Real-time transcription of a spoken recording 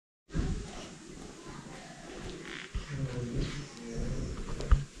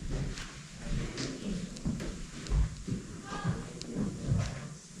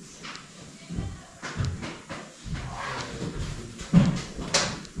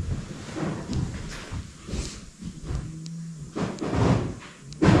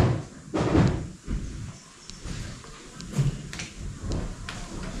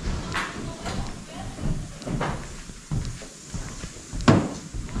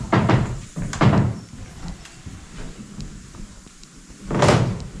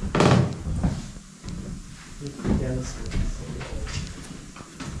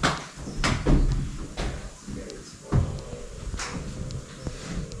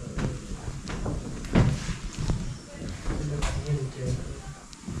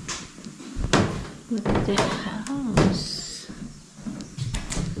Look at the house.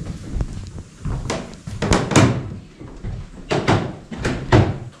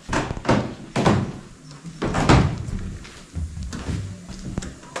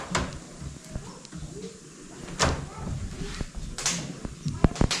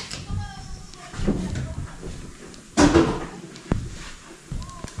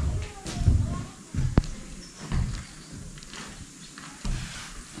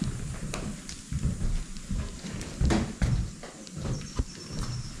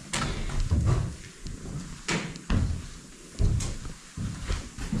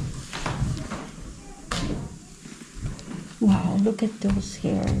 Wow, look at those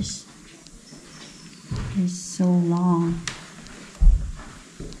hairs. They're so long.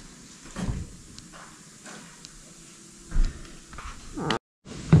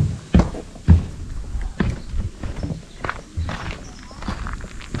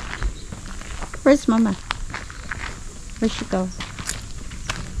 Where's Mama? Where'd she go?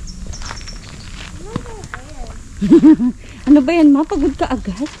 Ano ba yan, Ma? Pagod ka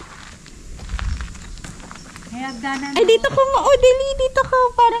agad? Ay, dito ka mo. Oh, Deli, dito ka.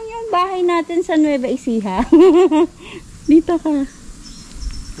 Parang yung bahay natin sa Nueva Ecija. Dito ka.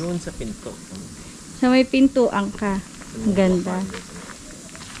 Doon sa pinto. Sa may pintuan ka. Ang ganda.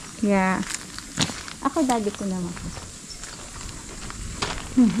 Yeah. Ako, daddy ko naman.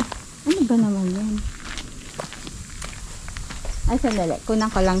 Ano ba naman yan? Ay, sandali. Kunan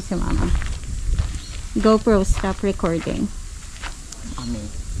ko lang si Mama. GoPro, stop recording. Amen.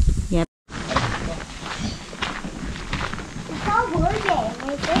 Yep.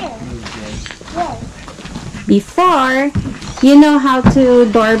 Before, you know how to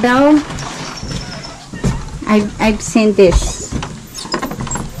doorbell? I've seen this.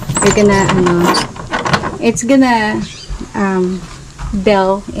 You're gonna, it's gonna,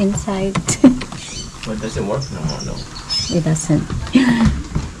 bell inside. But does it work? No. It doesn't.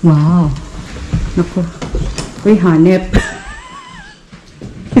 Wow. Naku. Uy, hanep.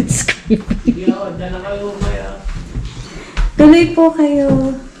 It's creepy. Tuloy po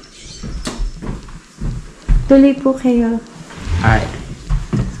kayo. Tuloy po kayo. Alright.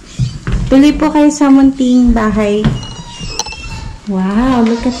 Tuloy po kayo sa munting bahay. Wow,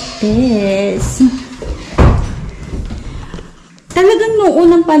 look at this. Talagang noong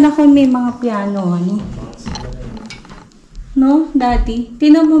unang panahon may mga piano, ano? No, dati.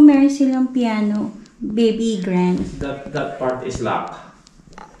 Tinan mo, meron silang piano. Baby grand. That part is locked.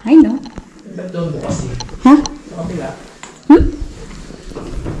 I know. Doon mo kasi. Ha? Kapila.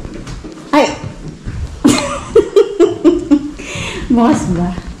 Ay! Bukas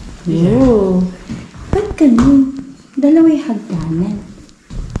ba? Oo. Ba't ganun? Dalaway hagdanan.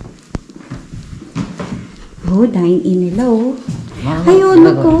 Oh, dine-in nila, oh. Ayun,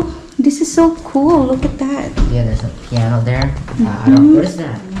 look, oh. This is so cool. Look at that. Yeah, there's a piano there. I don't. What is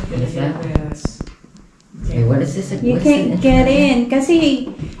that? What is that? Hey, what is this? You What's can't the get in kasi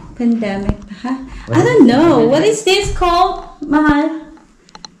pandemic pa, ha? I don't know. What is this called, Mahal?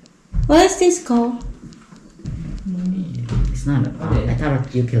 What is this called? It's not. I thought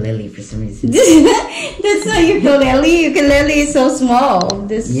of ukulele for some reason. That's not ukulele. Ukulele is so small.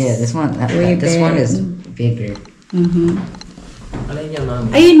 Yeah, this one. Way This one big. is bigger. Alin yan,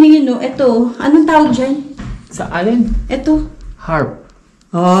 Mami? Ayun na yun, no. Ito. Anong tawag dyan? Sa alin? Ito. Harp.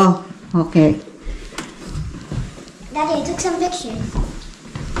 Oh, okay. Daddy, I took some pictures.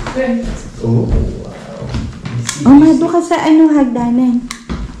 Oh, wow. Oh, mado ka sa hagdanan.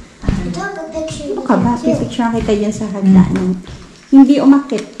 I took a picture. Ano ka ba? Pipicture kita dyan sa hagdanan. Hindi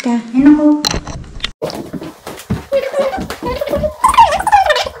umakit ka. Ano ko?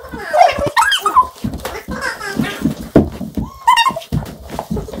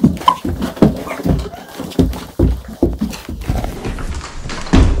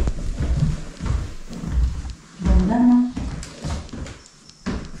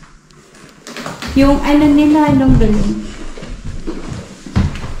 Yung ano nila, anong galing?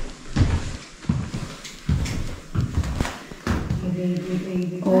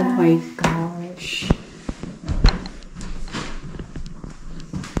 Oh my gosh.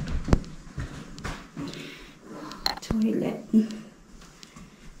 Toilet.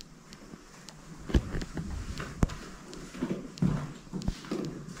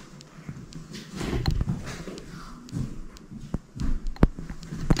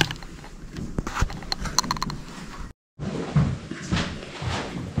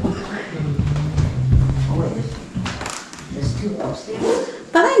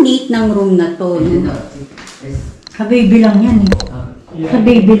 Parang neat ng room na to. No? Sa baby lang yan. Sa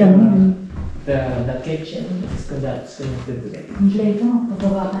baby lang yan. The kitchen is connected to it. Kompleto,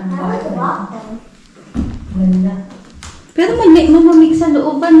 pagawa ka ng I want to walk them. Ganda. Pero mamamig sa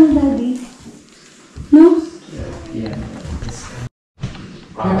looban no, Daddy? No? Yeah.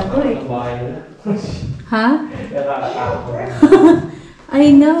 Ha?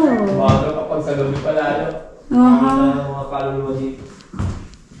 I know. Umaga kapag sa gabi pa lalo. Mga kaluluwa dito.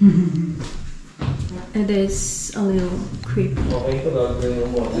 It is a little creepy. Okay ko gagawin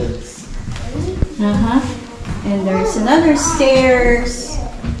yung models. And there's another stairs.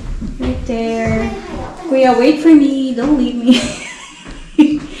 Right there. Kuya, wait for me. Don't leave me.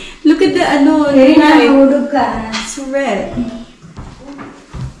 Look at the it's red.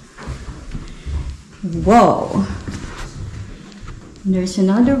 Whoa. There's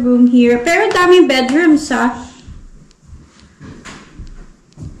another room here. Pero daming bedrooms, ah.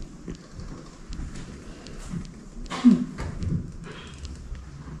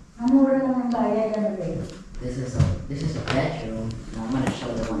 This is a bedroom. Now I'm gonna show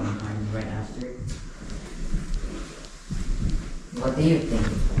the one behind right after. What do you think?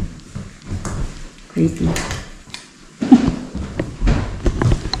 Creepy.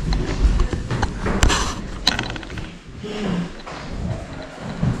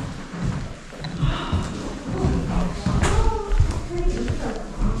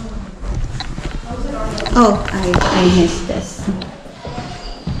 Oh, I missed this.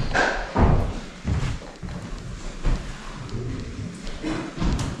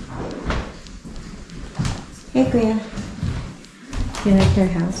 Hey, Kuya. Do you like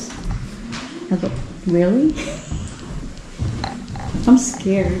their house? I go, really? I'm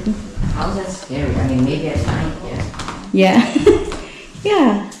scared. How's that scary? I mean, maybe at night, yeah. Yeah.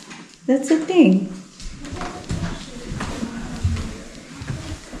 Yeah, that's the thing.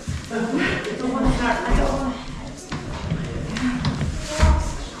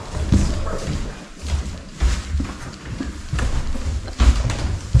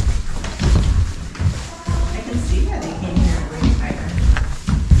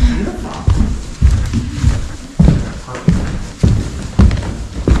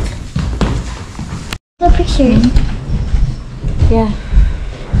 The picture. Yeah.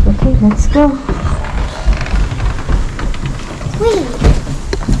 Okay, let's go. Wait.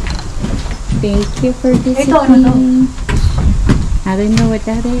 Thank you for visiting. I don't know what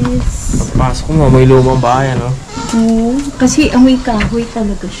that is. Pasok mo, may lumang bahay, ano? Oo, kasi amoy kahoy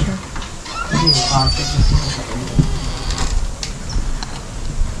talaga siya.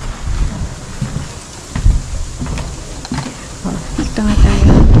 Oh, dito nga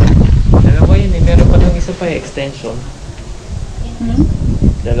tayo. Alam ko yun eh, meron pa ng isa pa eh, extension.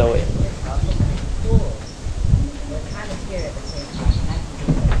 Dalawa yun.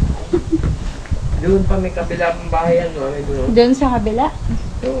 Doon pa may kabila pang bahay yan, no? Doon sa kabila.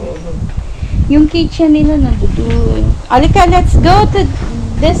 Oo. Yung kitchen nila nandoon. Alika, let's go to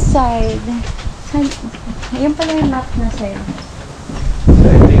this side. Ayun pala yung map na sa'yo. So,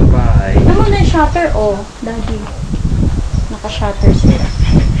 ito yung bahay. Ito mo na yung shutter, oh. Daddy. Naka-shutter sila.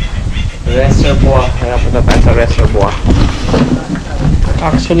 Reservoir. Kaya punta tayo sa reservoir.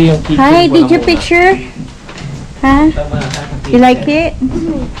 Actually, yung kitchen. Hi, did you picture? Huh? You like it?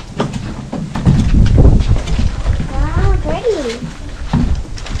 Wow, pretty.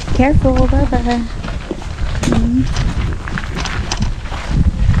 Careful, bye-bye.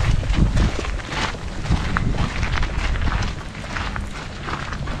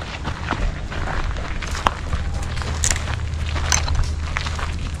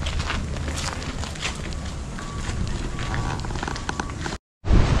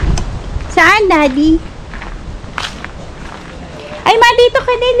 Saan, Daddy? Ay, ma, dito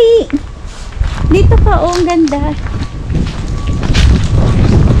ka, Dali. Dito ka, oh, ang ganda.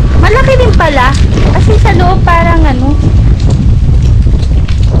 Malaki din pala. Kasi sa loob parang ano,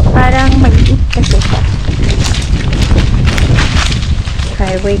 parang maliit kasi siya.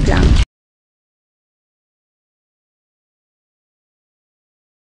 Okay, wait lang.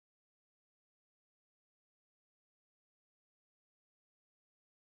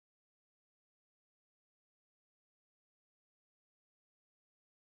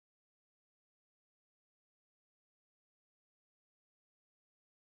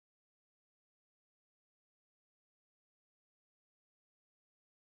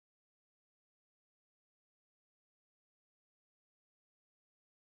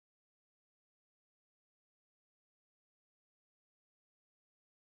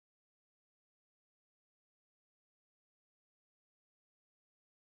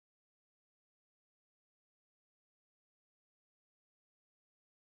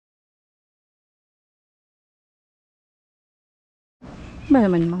 Ba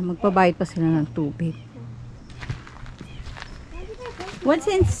naman magbabayad pa sila ng tubig. What's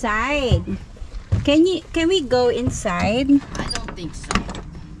inside? Can we go inside? I don't think so.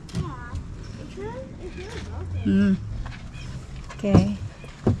 Hmm. Okay.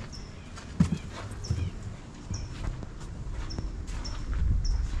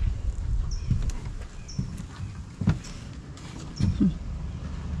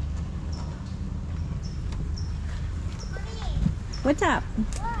 What's up?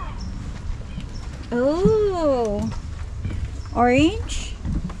 Oh, orange?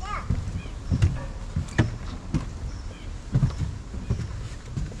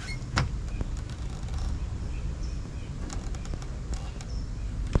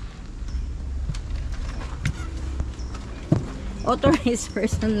 Authorized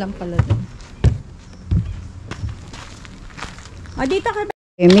person lang pala doon. O, dito ka ba?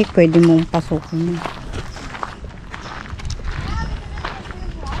 Emi, pwede mong pasukin.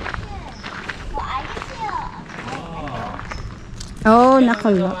 Oh,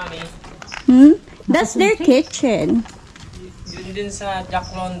 nakalock. That's their kitchen. Yun din sa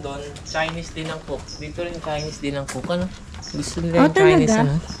Jack London, Chinese din ang cook. Dito rin Chinese din ang cook, ano? Gusto nila yung Chinese,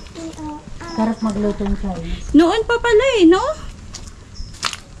 talaga? ano? Sarap magluto ng Chinese. Noon pa pala eh, no?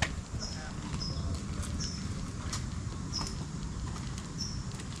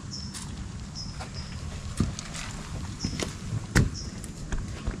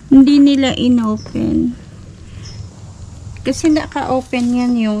 Hindi nila inopen. Kasi naka-open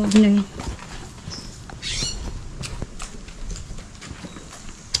yan yung ano eh.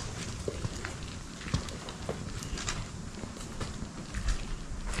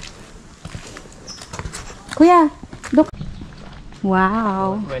 Kuya, look.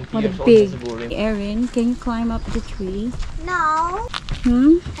 Wow. 20 What a years old big. na siguro. Erin, can you climb up the tree? No.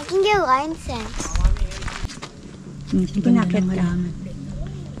 I can get license. Pinakit ka.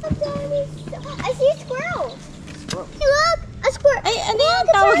 I see a squirrel. Hey, look! A squirrel! Ay, ano yung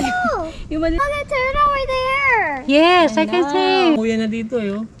Look, a tawag? turtle! Yung mali- Look, a turtle right there! Yes, I can see. Kuya na dito,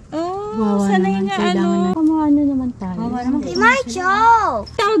 eh, oh. Oh, Wawa sanay naman, nga kailangan ano. Kamano naman tayo. Wawa naman. They might joke!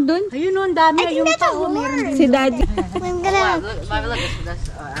 Tawag dun? Ayun o, ang dami. I think Yung that's a tao, meron horse. din. Si Daddy. I'm gonna... Look, that's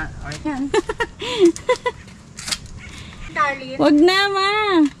orange. Wag na, ma.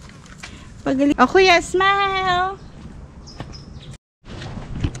 Pagaling. O, kuya, smile.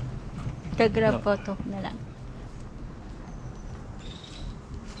 Kagrab photo na lang.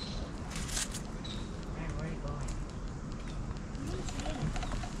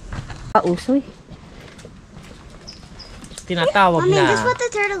 Pausoy. Tinatawag Mommy, this is na. what the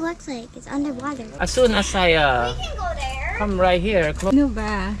turtle looks like. It's underwater. As soon as I We can go there. come right here, Ano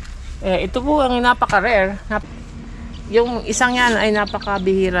ba? ito po ang napaka-rare. Yung isang yan ay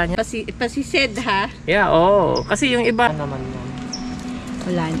napakabihira niya. Pasisid, ha? Yeah, oh. Kasi yung iba naman yan.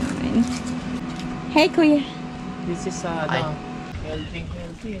 Wala naman. Hey, kuya. This is healthy,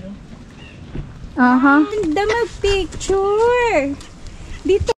 no? Ganda mag-picture.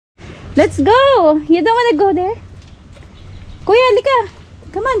 Dito. Let's go. You don't wanna go there? Kuya, lika.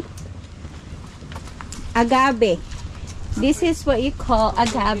 Come on. Agave. This is what you call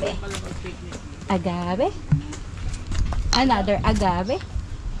agave. Agave. Another agave.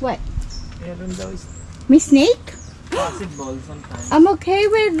 What? Meron daw is May snake? possible sometimes. I'm okay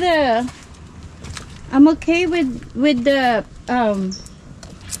with the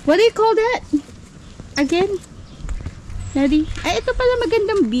what do you call that? Again? Daddy? Ay, ito pala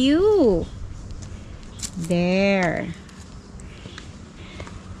magandang view. There.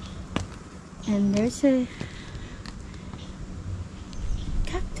 And there's a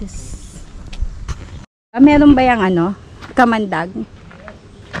cactus. Meron ba yung ano? Kamandag?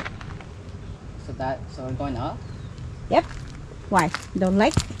 So we're going up? Yep. Why? Don't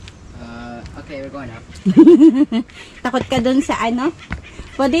like? Okay, we're going up. Takot ka dun sa ano?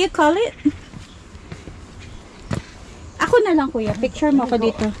 What do you call it? Ako na lang, kuya. Picture mo ko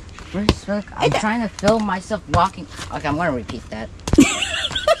dito. Look, I'm trying to film myself walking. Okay, I'm gonna repeat that.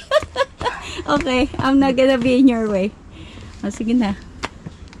 Okay, I'm not gonna be in your way. O, sige na.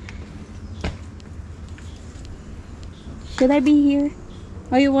 Should I be here?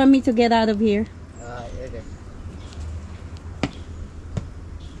 Or you want me to get out of here? Okay.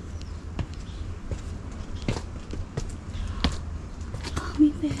 Oh,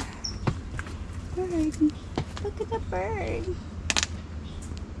 me there. Bird. Look at the bird.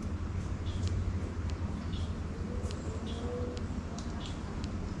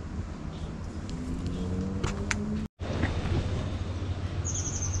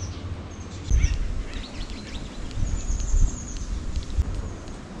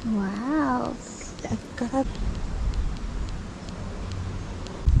 Wow. Dagat.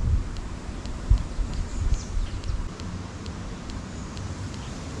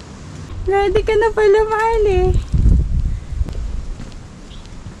 Ready ka na pala, mahal eh.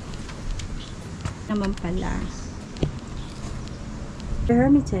 Naman pala. The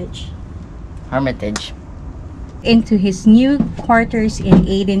Hermitage. Hermitage. Into his new quarters in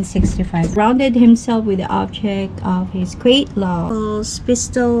 1865. Surrounded himself with the object of his great love.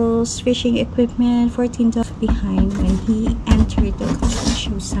 Pistols, fishing equipment, 14 left behind when he entered the country.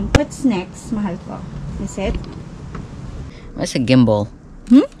 Shows some. What's next, mahal ko? Is it? What's a gimbal?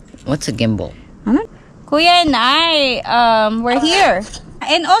 What's a gimbal? Ano? Kuya and I, we're here.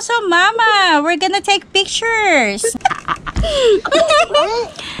 And also, Mama, we're gonna take pictures.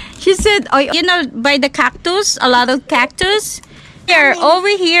 She said, oh, you know, by the cactus, a lot of cactus. Here, over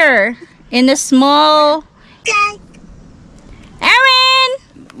here, in a small... Aaron!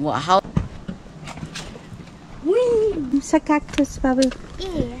 How? Sa cactus, Babu.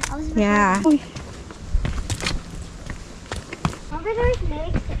 Yeah, I was Yeah.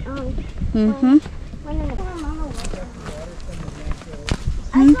 Mm-hmm.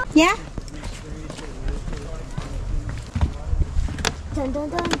 Yeah? Dun, dun,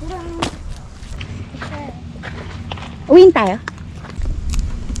 dun, dun. Uwin tayo.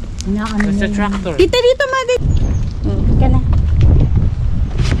 Inaano There's na a yun. tractor. Dito, Madi.